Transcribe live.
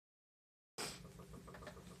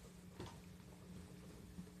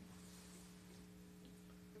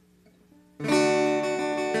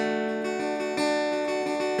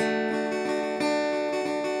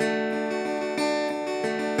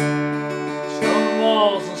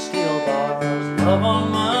love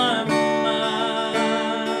on my mind.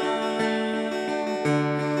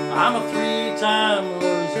 I'm a three-time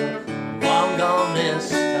loser, I'm gone this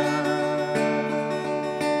time.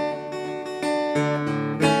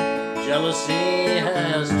 Jealousy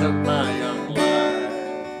has took my young life,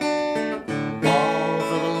 all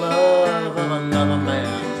for the love of another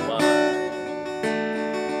man's wife.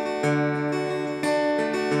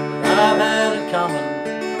 But I've had it coming,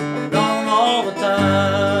 I've known all the time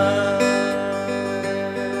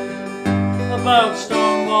about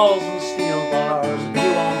stone walls and steel bars, and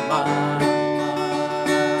you on my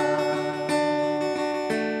mind.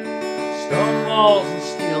 Stone walls and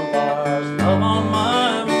steel bars, love on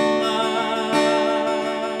my mind.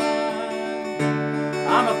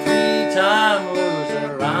 I'm a three-time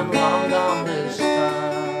loser, I'm long gone this time.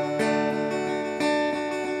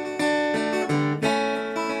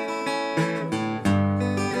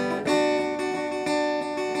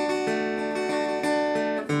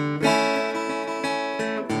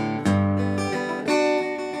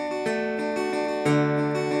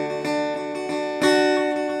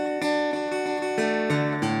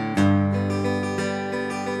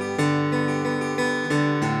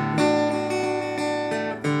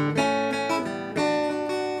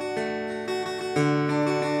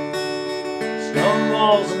 Stone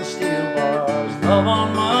walls and steel bars, love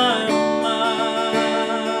on my mind.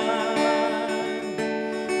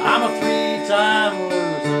 I'm a three-time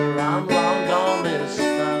loser, I'm long gone this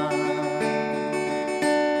time.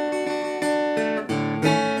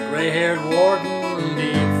 Gray-haired warden,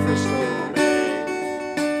 deep Frisco Bay,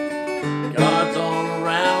 guards all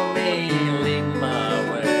around me, lead my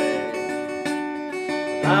way.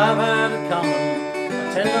 But I've had it coming,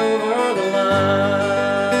 I tend over the line.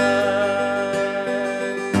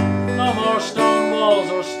 No more stone walls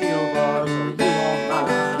or steel